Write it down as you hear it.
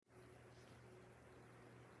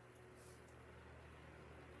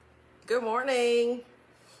Good morning.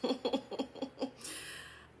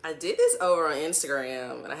 I did this over on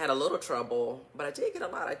Instagram and I had a little trouble, but I did get a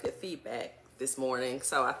lot of good feedback this morning.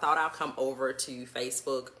 So I thought I'll come over to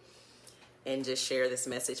Facebook and just share this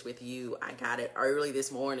message with you. I got it early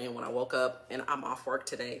this morning when I woke up and I'm off work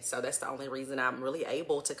today. So that's the only reason I'm really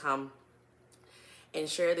able to come and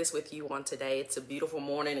share this with you on today. It's a beautiful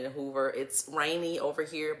morning in Hoover. It's rainy over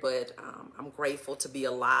here, but I'm grateful to be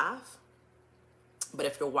alive. But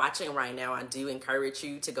if you're watching right now, I do encourage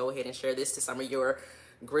you to go ahead and share this to some of your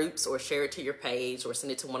groups or share it to your page or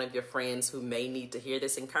send it to one of your friends who may need to hear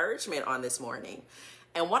this encouragement on this morning.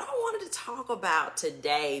 And what I wanted to talk about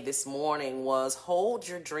today, this morning, was hold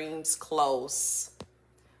your dreams close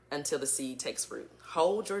until the seed takes root.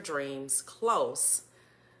 Hold your dreams close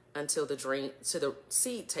until the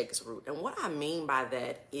seed takes root. And what I mean by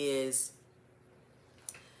that is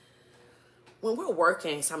when we're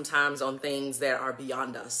working sometimes on things that are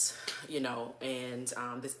beyond us, and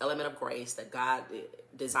this element of grace that God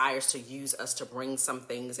desires to use us to bring some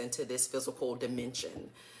things into this physical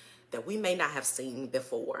dimension that we may not have seen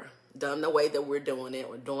before, done the way that we're doing it,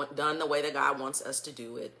 or done the way that God wants us to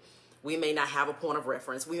do it. We may not have a point of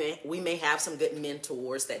reference. We may have some good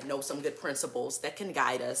mentors that know some good principles that can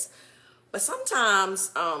guide us. But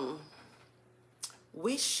sometimes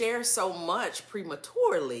we share so much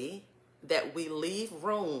prematurely that we leave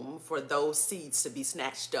room for those seeds to be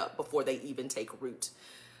snatched up before they even take root.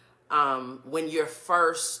 When you're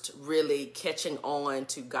first really catching on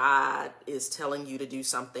to God is telling you to do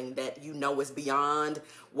something that you know is beyond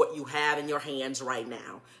what you have in your hands right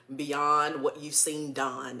now, beyond what you've seen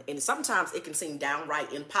done. And sometimes it can seem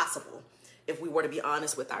downright impossible if we were to be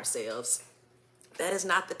honest with ourselves. That is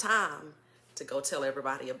not the time to go tell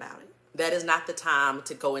everybody about it. That is not the time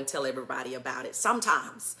to go and tell everybody about it.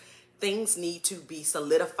 Sometimes things need to be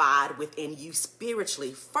solidified within you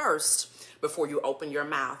spiritually first before you open your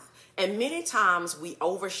mouth. And many times we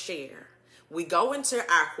overshare. We go into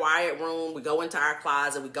our quiet room, we go into our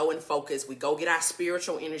closet, we go and focus, we go get our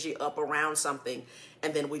spiritual energy up around something,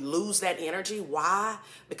 and then we lose that energy. Why?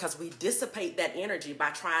 Because we dissipate that energy by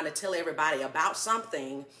trying to tell everybody about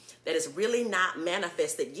something that is really not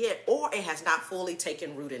manifested yet, or it has not fully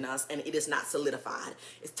taken root in us and it is not solidified.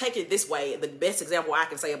 It's take it this way. The best example I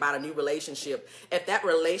can say about a new relationship, if that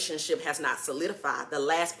relationship has not solidified, the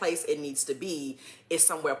last place it needs to be is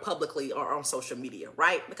somewhere publicly or on social media,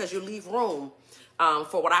 right? Because you leave room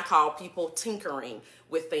for what I call people tinkering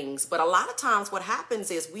with things. But a lot of times what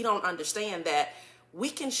happens is we don't understand that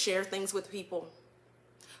we can share things with people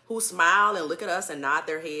who smile and look at us and nod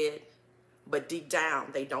their head, but deep down,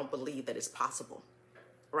 they don't believe that it's possible,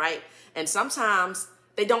 right? And sometimes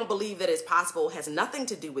they don't believe that it's possible. It has nothing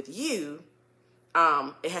to do with you.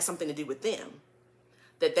 It has something to do with them.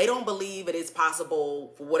 That they don't believe it is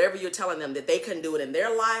possible for whatever you're telling them, that they couldn't do it in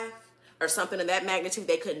their life or something in that magnitude.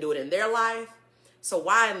 They couldn't do it in their life. So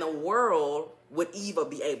why in the world would Eva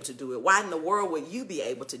be able to do it? Why in the world would you be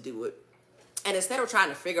able to do it? And instead of trying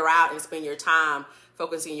to figure out and spend your time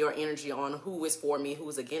focusing your energy on who is for me, who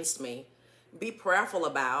is against me, be prayerful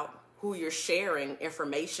about who you're sharing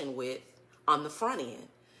information with on the front end.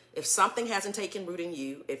 If something hasn't taken root in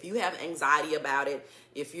you, if you have anxiety about it,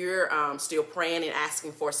 if you're still praying and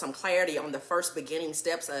asking for some clarity on the first beginning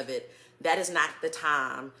steps of it, that is not the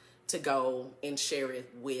time to go and share it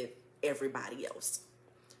with everybody else.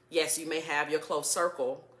 Yes, you may have your close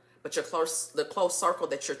circle, but the close circle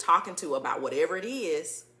that you're talking to about whatever it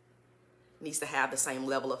is needs to have the same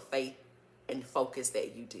level of faith and focus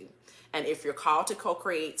that you do. And if you're called to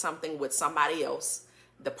co-create something with somebody else,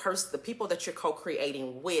 the people that you're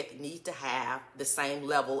co-creating with need to have the same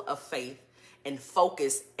level of faith and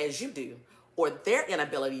focus as you do, or their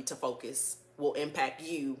inability to focus will impact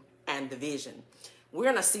you and the vision. We're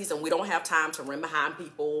in a season we don't have time to run behind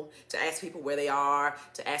people, to ask people where they are,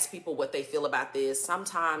 to ask people what they feel about this.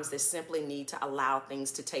 Sometimes they simply need to allow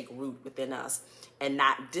things to take root within us and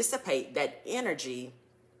not dissipate that energy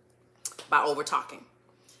by over talking.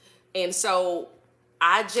 And so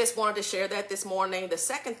I just wanted to share that this morning. The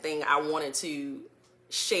second thing I wanted to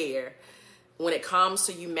share when it comes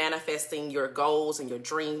to you manifesting your goals and your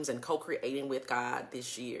dreams and co-creating with God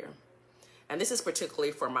this year. And this is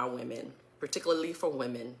particularly for my women, particularly for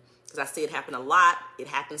women, because I see it happen a lot. It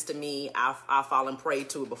happens to me. I've fallen prey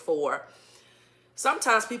to it before.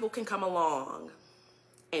 Sometimes people can come along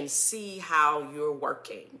and see how you're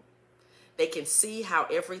working. They can see how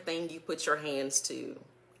everything you put your hands to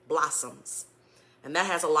blossoms. And that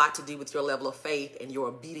has a lot to do with your level of faith and your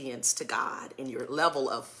obedience to God and your level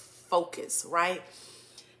of focus, right?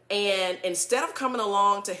 And instead of coming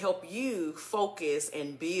along to help you focus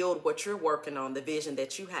and build what you're working on, the vision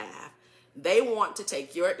that you have, They want to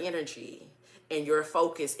take your energy and your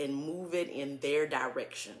focus and move it in their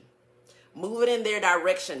direction. Move it in their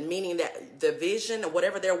direction, meaning that the vision or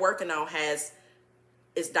whatever they're working on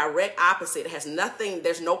is direct opposite. It has nothing,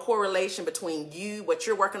 there's no correlation between you, what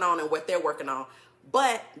you're working on, and what they're working on.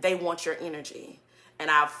 But they want your energy. And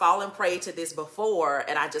I've fallen prey to this before,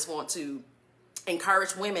 and I just want to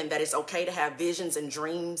encourage women that it's okay to have visions and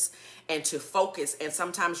dreams and to focus. And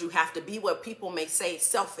sometimes you have to be what people may say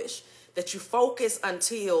selfish, that you focus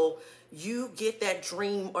until you get that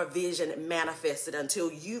dream or vision manifested,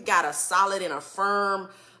 until you got a solid and a firm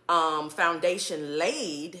foundation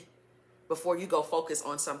laid before you go focus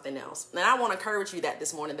on something else. And I want to encourage you that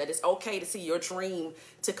this morning, that it's okay to see your dream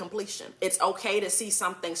to completion. It's okay to see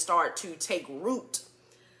something start to take root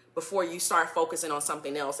before you start focusing on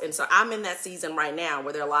something else. And so I'm in that season right now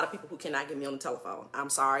where there are a lot of people who cannot get me on the telephone. I'm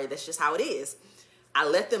sorry, that's just how it is. I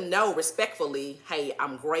let them know respectfully, hey,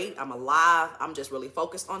 I'm great, I'm alive, I'm just really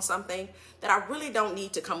focused on something that I really don't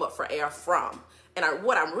need to come up for air from. And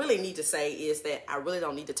what I really need to say is that I really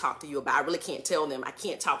don't need to talk to you about. I really can't tell them, I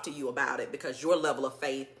can't talk to you about it because your level of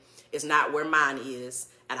faith is not where mine is.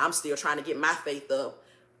 And I'm still trying to get my faith up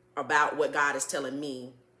about what God is telling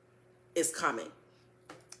me is coming.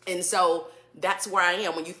 And so that's where I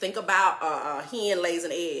am. When you think about a hen lays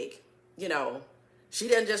an egg, you know, she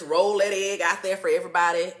doesn't just roll that egg out there for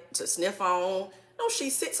everybody to sniff on. No, she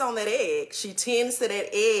sits on that egg. She tends to that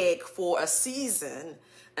egg for a season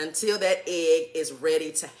until that egg is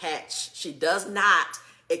ready to hatch. She does not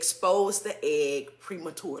expose the egg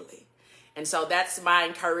prematurely. And so that's my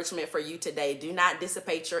encouragement for you today. Do not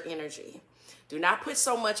dissipate your energy. Do not put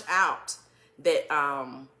so much out that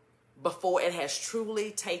before it has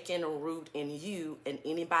truly taken root in you and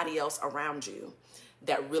anybody else around you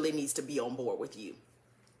that really needs to be on board with you.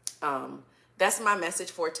 That's my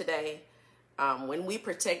message for today. When we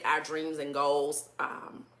protect our dreams and goals,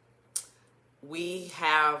 we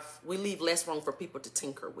leave less room for people to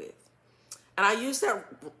tinker with. And I use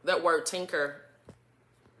that word tinker.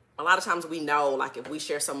 A lot of times we know, like if we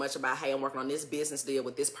share so much about, hey, I'm working on this business deal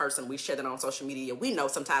with this person, we share that on social media. We know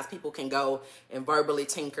sometimes people can go and verbally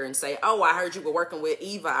tinker and say, oh, I heard you were working with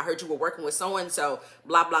Eva. I heard you were working with so-and-so,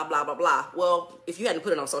 blah, blah, blah, blah, blah. Well, if you hadn't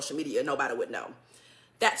put it on social media, nobody would know.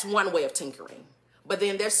 That's one way of tinkering. But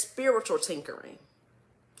then there's spiritual tinkering.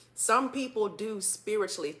 Some people do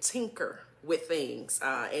spiritually tinker with things.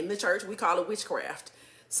 In the church, we call it witchcraft.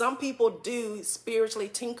 Some people do spiritually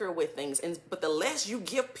tinker with things, but the less you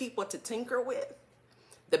give people to tinker with,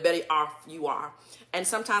 the better off you are. And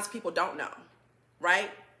sometimes people don't know, right?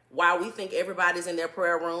 While we think everybody's in their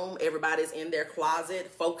prayer room, everybody's in their closet,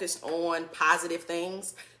 focused on positive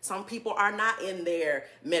things, some people are not in their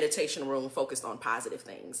meditation room focused on positive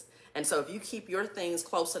things. And so if you keep your things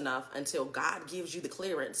close enough until God gives you the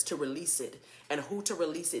clearance to release it and who to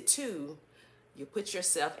release it to, you put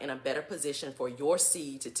yourself in a better position for your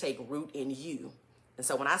seed to take root in you. And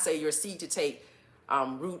so when I say your seed to take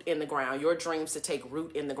root in the ground, your dreams to take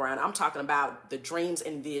root in the ground, I'm talking about the dreams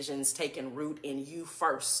and visions taking root in you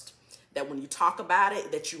first. That when you talk about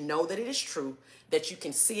it, that you know that it is true, that you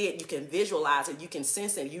can see it, you can visualize it, you can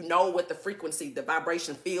sense it, you know what the frequency, the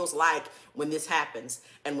vibration feels like when this happens.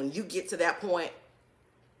 And when you get to that point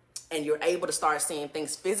and you're able to start seeing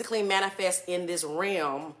things physically manifest in this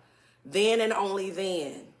realm, then and only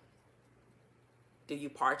then do you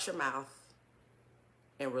part your mouth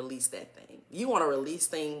and release that thing. You want to release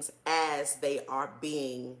things as they are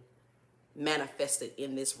being manifested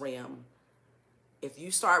in this realm. If you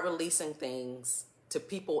start releasing things to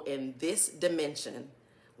people in this dimension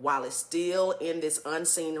while it's still in this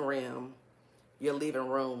unseen realm, you're leaving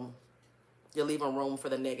room. You're leaving room for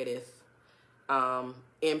the negative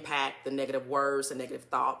impact, the negative words, the negative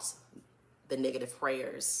thoughts, the negative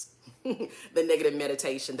prayers, the negative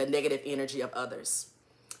meditation, the negative energy of others.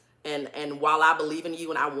 And while I believe in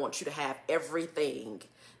you and I want you to have everything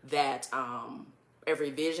that,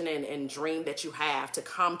 every vision and dream that you have to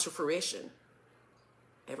come to fruition,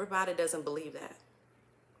 everybody doesn't believe that.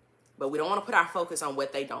 But we don't want to put our focus on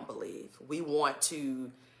what they don't believe. We want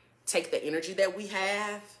to take the energy that we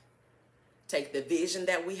have, take the vision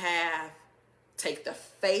that we have, take the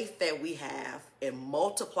faith that we have, and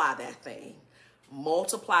multiply that thing.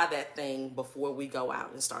 Multiply that thing before we go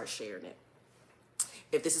out and start sharing it.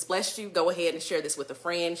 If this has blessed you, go ahead and share this with a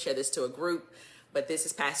friend, share this to a group. But this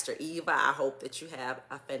is Pastor Eva. I hope that you have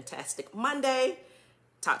a fantastic Monday.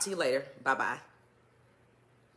 Talk to you later. Bye-bye.